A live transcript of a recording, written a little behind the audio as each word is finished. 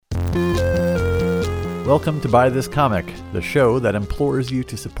Welcome to Buy This Comic, the show that implores you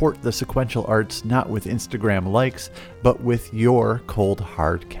to support the sequential arts not with Instagram likes, but with your cold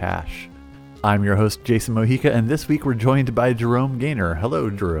hard cash. I'm your host, Jason Mojica, and this week we're joined by Jerome Gaynor. Hello,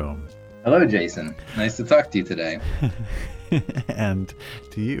 Jerome. Hello, Jason. Nice to talk to you today. And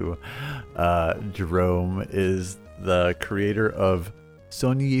to you. Jerome is the creator of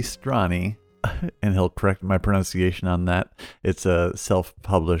Sogni Strani, and he'll correct my pronunciation on that. It's a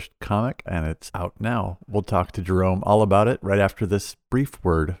self-published comic, and it's out now. We'll talk to Jerome all about it right after this brief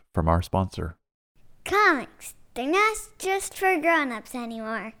word from our sponsor. Comics, they're not just for grown-ups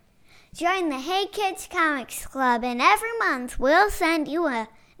anymore. Join the Hey Kids Comics Club, and every month we'll send you a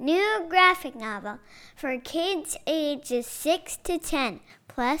new graphic novel for kids ages 6 to 10,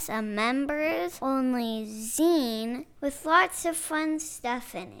 plus a members-only zine with lots of fun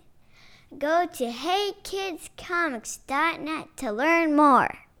stuff in it. Go to heykidscomics.net to learn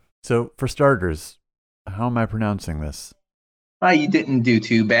more. So, for starters, how am I pronouncing this? You didn't do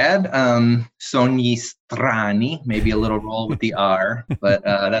too bad. Sogni Strani, maybe a little roll with the R, but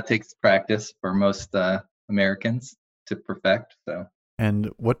that takes practice for most Americans to perfect. So.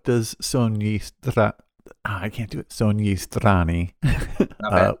 And what does Sogni Strani? I can't do it. Sogni Strani.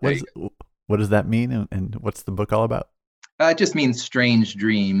 What does that mean, and what's the book all about? It just means strange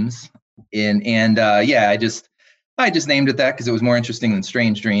dreams. I just named it that because it was more interesting than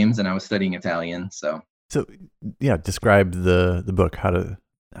Strange Dreams, and I was studying Italian. So yeah, describe the book.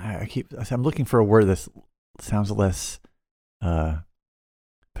 I'm looking for a word that sounds less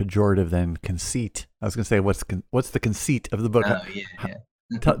pejorative than conceit. I was going to say, what's the conceit of the book?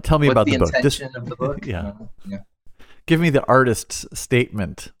 Tell me about the book. What's the intention of the book? Yeah. Give me the artist's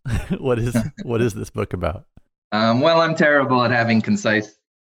statement. What is this book about? Well, I'm terrible at having concise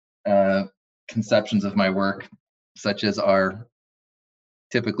conceptions of my work, such as are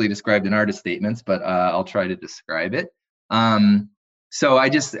typically described in artist statements, but I'll try to describe it. So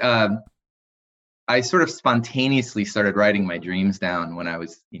I sort of spontaneously started writing my dreams down when I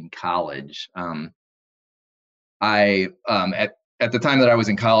was in college. At the time that I was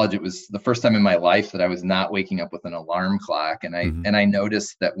in college, it was the first time in my life that I was not waking up with an alarm clock, and I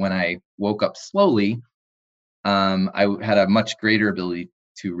noticed that when I woke up slowly, I had a much greater ability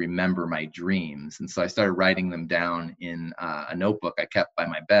to remember my dreams. And so I started writing them down in a notebook I kept by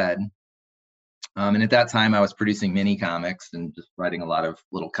my bed. And at that time I was producing mini comics and just writing a lot of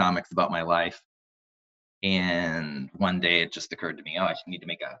little comics about my life. And one day it just occurred to me, I need to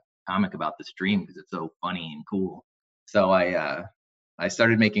make a comic about this dream because it's so funny and cool. So I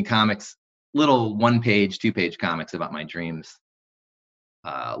started making comics, little 1-page, 2-page comics about my dreams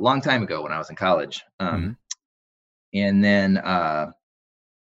a long time ago when I was in college. And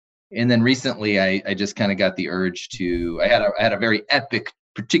then recently, I just kind of got the urge to. I had a very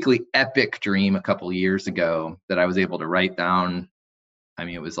particularly epic dream a couple years ago that I was able to write down. I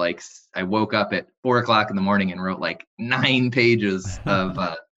mean, it was like I woke up at 4:00 in the morning and wrote like 9 pages of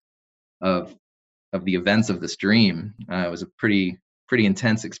the events of this dream. It was a pretty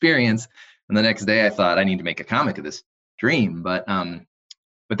intense experience. And the next day, I thought I need to make a comic of this dream, but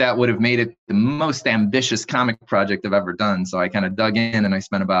that would have made it the most ambitious comic project I've ever done. So I kind of dug in and I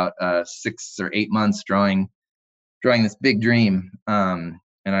spent about 6 or 8 months drawing this big dream. And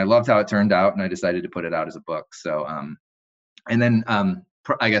I loved how it turned out, and I decided to put it out as a book. So, and then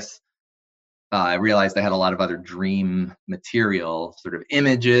I guess I realized I had a lot of other dream material, sort of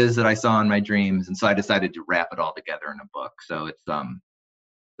images that I saw in my dreams. And so I decided to wrap it all together in a book. So it's,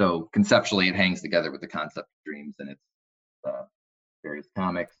 so conceptually it hangs together with the concept of dreams, and it's, various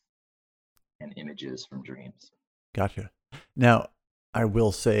comics and images from dreams. Gotcha. Now, I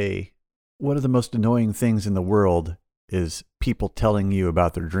will say, one of the most annoying things in the world is people telling you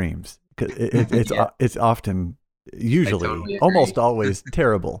about their dreams. It's often, usually, totally almost always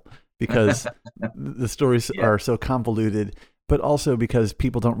terrible, because the stories are so convoluted, but also because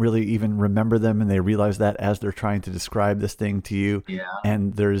people don't really even remember them, and they realize that as they're trying to describe this thing to you. Yeah.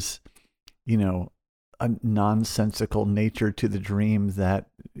 And there's, a nonsensical nature to the dream that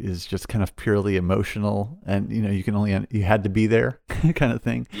is just kind of purely emotional, and you had to be there kind of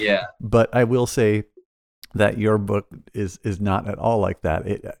thing. Yeah. But I will say that your book is not at all like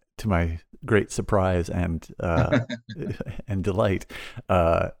that. To my great surprise and and delight,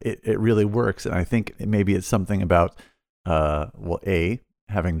 it really works. And I think maybe it's something about A,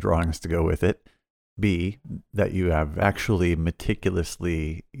 having drawings to go with it, B, that you have actually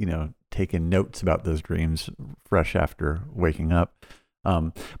meticulously taken notes about those dreams fresh after waking up.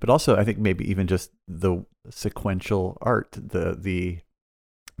 But also, I think maybe even just the sequential art, the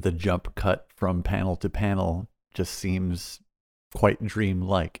jump cut from panel to panel just seems quite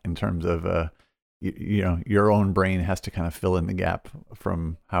dream-like in terms of you know, your own brain has to kind of fill in the gap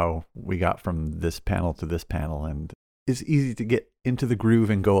from how we got from this panel to this panel, and it's easy to get into the groove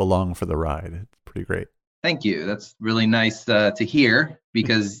and go along for the ride. It's pretty great. Thank you. That's really nice to hear,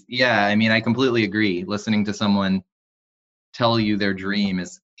 because yeah, I mean, I completely agree. Listening to someone tell you their dream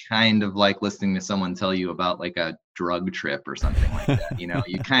is kind of like listening to someone tell you about like a drug trip or something like that. You know,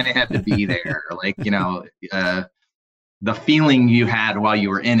 you kind of have to be there. Like, you know, the feeling you had while you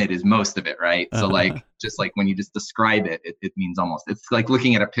were in it is most of it, right? So like, just like when you just describe it, it means almost, it's like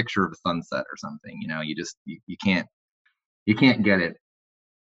looking at a picture of a sunset or something, you know, you can't get it.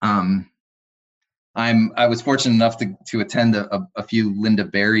 I was fortunate enough to attend a few Linda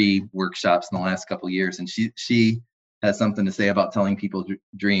Berry workshops in the last couple of years, and she has something to say about telling people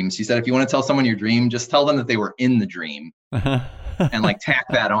dreams. She said, if you want to tell someone your dream, just tell them that they were in the dream, and like tack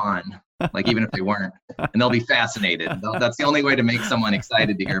that on, like even if they weren't, and they'll be fascinated. That's the only way to make someone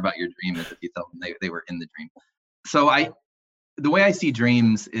excited to hear about your dream, is if you tell them they were in the dream. So the way I see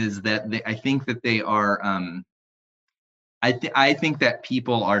dreams is that I think that they are. I think that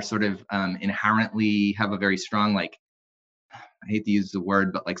people are sort of inherently have a very strong, like, I hate to use the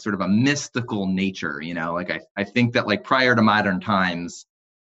word, but like sort of a mystical nature, you know, like I think that like prior to modern times,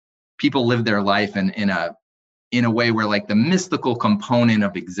 people lived their life in a way where like the mystical component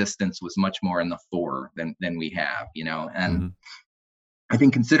of existence was much more in the fore than we have, you know. And I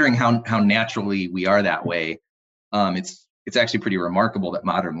think considering how naturally we are that way, it's actually pretty remarkable that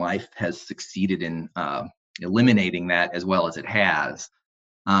modern life has succeeded in eliminating that as well as it has.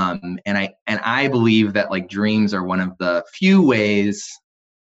 And I believe that like dreams are one of the few ways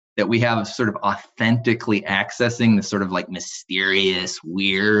that we have of sort of authentically accessing the sort of like mysterious,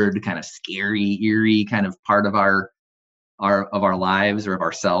 weird, kind of scary, eerie kind of part of our lives or of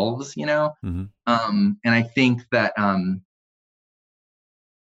ourselves, you know. And I think that and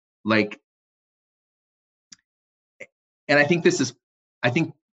I think this is,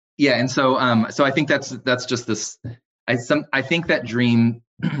 yeah, and so I think that's just this. I think that dream.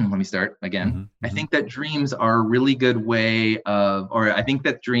 Let me start again. I think that dreams are a really good way of, or I think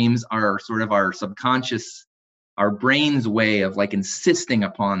that dreams are sort of our subconscious, our brain's way of like insisting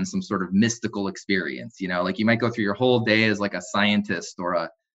upon some sort of mystical experience. You know, like you might go through your whole day as like a scientist or a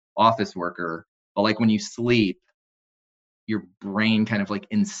office worker, but like when you sleep, your brain kind of like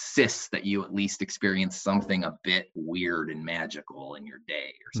insists that you at least experience something a bit weird and magical in your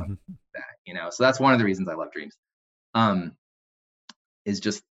day or something like that, you know. So that's one of the reasons I love dreams, is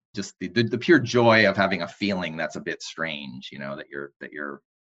just the pure joy of having a feeling that's a bit strange, you know, that you're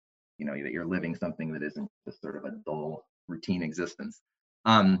you know, that you're living something that isn't just sort of a dull routine existence.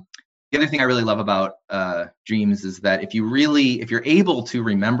 The other thing I really love about dreams is that if you're able to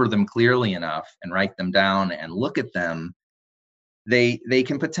remember them clearly enough and write them down and look at them, they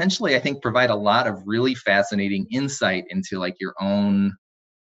can potentially, I think, provide a lot of really fascinating insight into like your own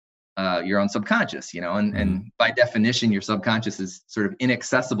subconscious, you know, and by definition, your subconscious is sort of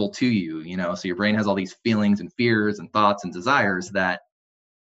inaccessible to you, you know, so your brain has all these feelings and fears and thoughts and desires that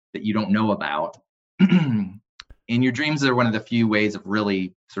you don't know about. And your dreams are one of the few ways of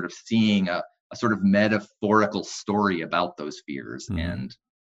really sort of seeing a sort of metaphorical story about those fears and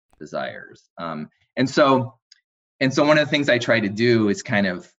desires. And so one of the things I try to do is kind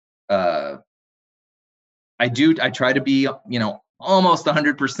of, I try to be, you know, almost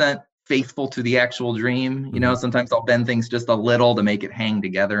 100% faithful to the actual dream. You know, sometimes I'll bend things just a little to make it hang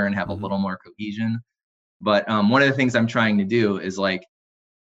together and have a little more cohesion. But one of the things I'm trying to do is like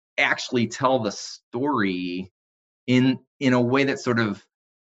actually tell the story in a way that sort of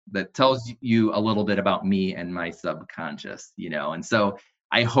that tells you a little bit about me and my subconscious, you know. And so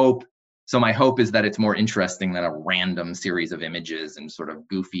my hope is that it's more interesting than a random series of images and sort of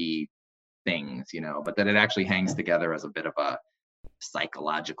goofy things, you know, but that it actually hangs together as a bit of a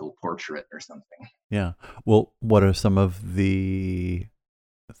psychological portrait or something. Yeah. Well, what are some of the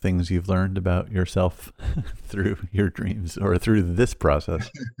things you've learned about yourself through your dreams or through this process?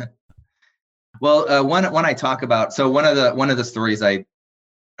 Well, one I talk about, so one of the stories I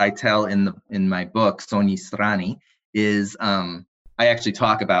tell in my book, Sogni Strani, is I actually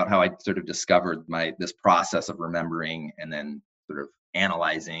talk about how I sort of discovered this process of remembering and then sort of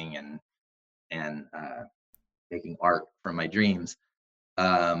analyzing and making art from my dreams.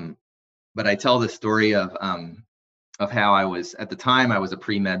 But I tell the story of how I was, at the time I was a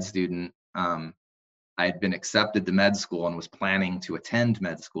pre-med student. I had been accepted to med school and was planning to attend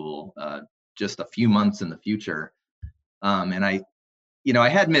med school just a few months in the future. And I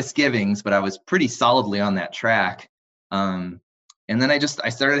had misgivings, but I was pretty solidly on that track. And then I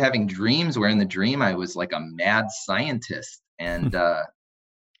started having dreams where in the dream I was like a mad scientist And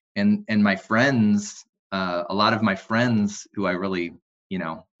and my friends, a lot of my friends who I really,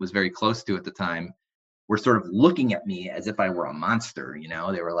 was very close to at the time, were sort of looking at me as if I were a monster.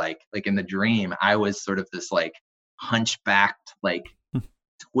 They were like in the dream, I was sort of this like hunchbacked, like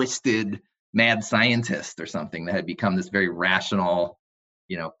twisted mad scientist or something that had become this very rational,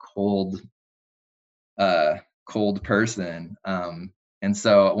 cold person. And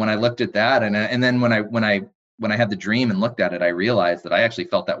so when I looked at that, and then when I had the dream and looked at it, I realized that I actually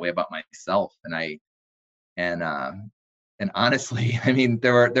felt that way about myself. And honestly, I mean,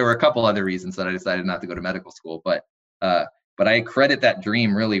 there were a couple other reasons that I decided not to go to medical school, but I credit that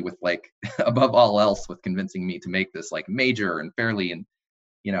dream really with, like, above all else, with convincing me to make this like major and fairly, and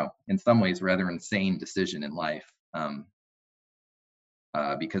in some ways rather insane decision in life.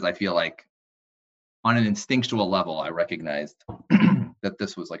 Because I feel like on an instinctual level, I recognized that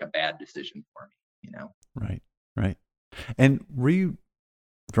this was like a bad decision for me. Right. And were you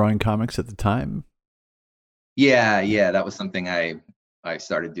drawing comics at the time? Yeah, that was something I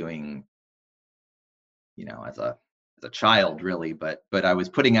started doing, as a child, really. But I was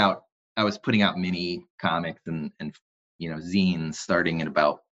putting out mini comics and zines starting at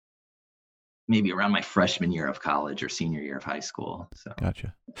about maybe around my freshman year of college or senior year of high school. So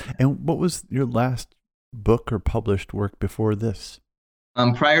Gotcha. And what was your last book or published work before this?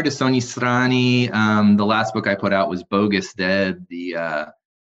 Prior to Sogni Strani, the last book I put out was Bogus Dead, the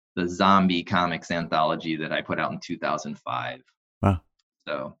zombie comics anthology that I put out in 2005. Wow.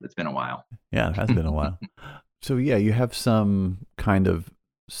 So it's been a while. Yeah, it has been a while. So yeah, you have some kind of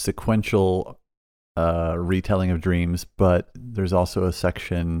sequential retelling of dreams, but there's also a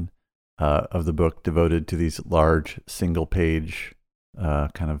section of the book devoted to these large single-page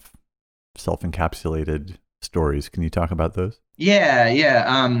kind of self-encapsulated stories. Can you talk about those?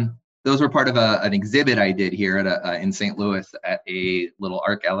 Yeah. Those were part of an exhibit I did here in St. Louis at a little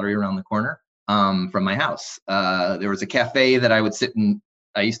art gallery around the corner from my house. There was a cafe that I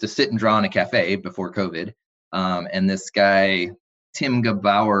used to sit and draw in a cafe before COVID. And this guy, Tim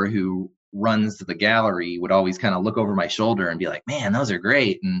Gebauer, who runs the gallery, would always kind of look over my shoulder and be like, "Man, those are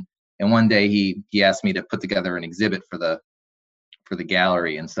great." And one day he asked me to put together an exhibit for the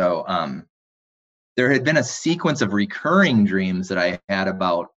gallery. And so there had been a sequence of recurring dreams that I had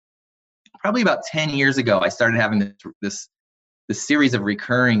probably about 10 years ago. I started having this series of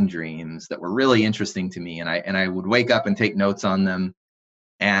recurring dreams that were really interesting to me. And I would wake up and take notes on them.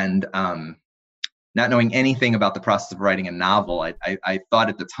 And not knowing anything about the process of writing a novel, I thought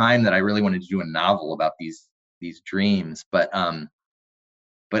at the time that I really wanted to do a novel about these dreams. But I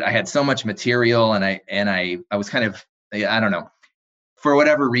had so much material, and I was kind of, I don't know, for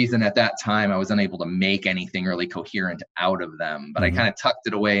whatever reason at that time, I was unable to make anything really coherent out of them. But I kind of tucked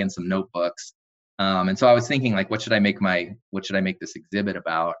it away in some notebooks. And so I was thinking, like, what should I make this exhibit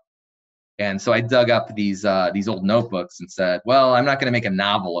about? And so I dug up these old notebooks and said, well, I'm not going to make a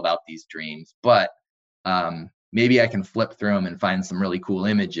novel about these dreams, but maybe I can flip through them and find some really cool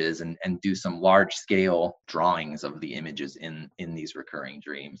images and do some large scale drawings of the images in these recurring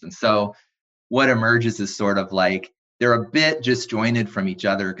dreams. And so what emerges is sort of like, they're a bit disjointed from each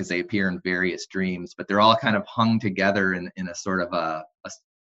other because they appear in various dreams, but they're all kind of hung together in a sort of a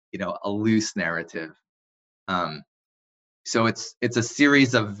loose narrative. So it's a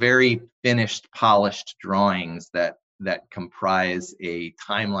series of very finished, polished drawings that comprise a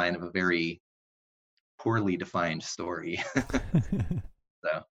timeline of a very poorly defined story.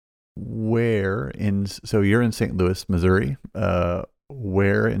 So you're in St. Louis, Missouri.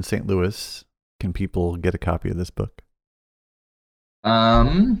 Where in St. Louis can people get a copy of this book?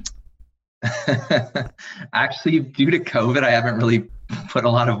 Actually, due to COVID, I haven't really put a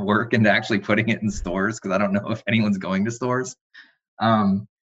lot of work into actually putting it in stores because I don't know if anyone's going to stores.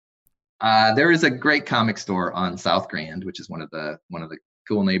 There is a great comic store on South Grand, which is one of the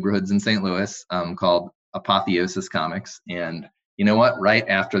cool neighborhoods in St. Louis, called Apotheosis Comics. And you know what? Right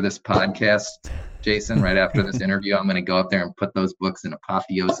after this podcast, Jason, right after this interview, I'm going to go up there and put those books in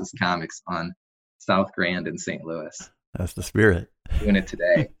Apotheosis Comics on South Grand in St. Louis. That's the spirit. Doing it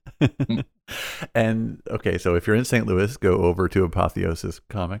today. And okay, so if you're in St. Louis, go over to Apotheosis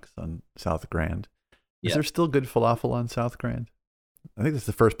Comics on South Grand. Is there still good falafel on South Grand? I think that's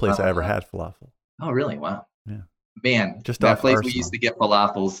the first place I ever had falafel. Oh, really? Wow. Yeah. Man, just that place we used to get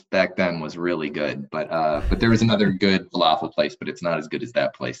falafels back then was really good. But there was another good falafel place, but it's not as good as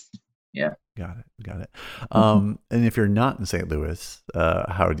that place. Yeah. Got it. And if you're not in St. Louis,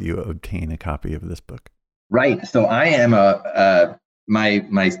 how do you obtain a copy of this book? Right. So I am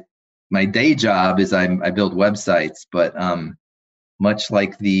my day job is I build websites, but much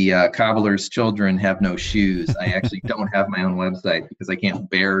like the cobbler's children have no shoes, I actually don't have my own website because I can't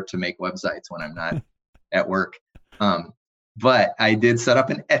bear to make websites when I'm not at work. But I did set up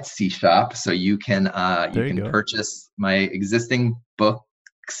an Etsy shop, so you can purchase my existing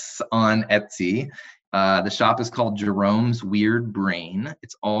books on Etsy. The shop is called Jerome's Weird Brain.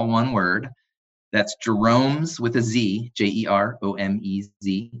 It's all one word. That's Jerome's with a Z,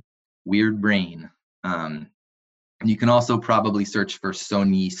 Jeromez, Weird Brain. You can also probably search for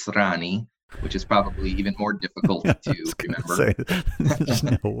Sogni Strani, which is probably even more difficult to remember. There's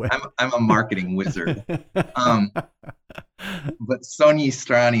no way. I'm a marketing wizard. But Sogni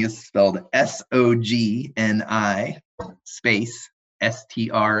Strani is spelled Sogni space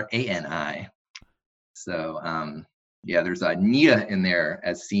Strani. So yeah, there's a nia in there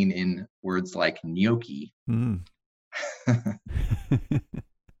as seen in words like gnocchi.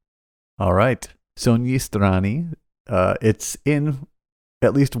 All right. Sogni Strani. It's in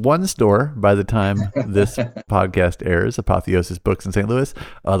at least one store by the time this podcast airs, Apotheosis Books in St. Louis.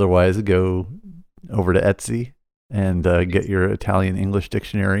 Otherwise, go over to Etsy and get your Italian-English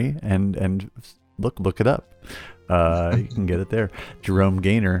dictionary and look it up. You can get it there. Jerome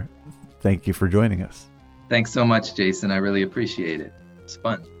Gaynor, thank you for joining us. Thanks so much, Jason. I really appreciate it. It's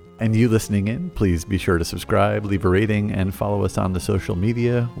fun. And you listening in, please be sure to subscribe, leave a rating, and follow us on the social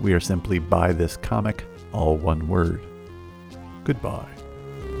media. We are simply Buy This Comic, all one word. Goodbye.